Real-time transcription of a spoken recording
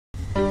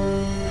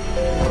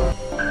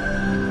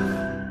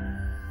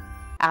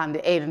And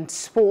in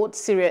sports,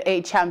 Serie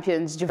A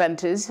champions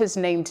Juventus has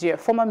named their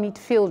former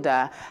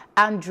midfielder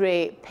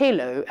Andrea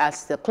Pirlo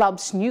as the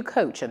club's new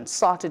coach on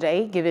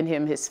Saturday, giving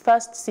him his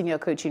first senior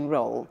coaching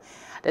role.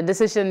 The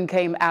decision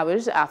came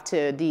hours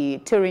after the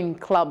Turin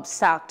club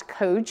sacked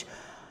coach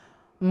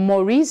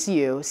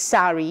Maurizio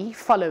Sarri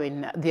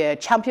following their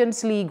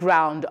Champions League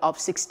round of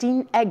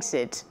 16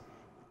 exit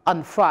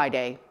on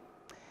Friday.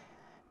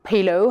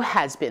 Pirlo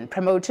has been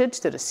promoted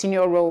to the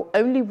senior role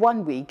only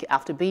 1 week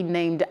after being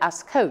named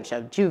as coach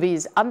of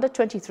Juve's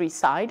under-23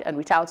 side and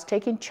without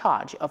taking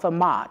charge of a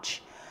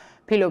match.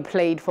 Pirlo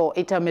played for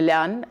Inter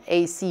Milan,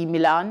 AC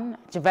Milan,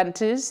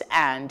 Juventus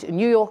and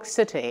New York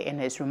City in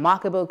his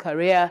remarkable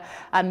career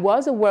and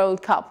was a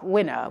World Cup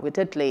winner with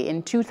Italy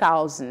in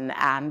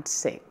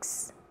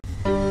 2006.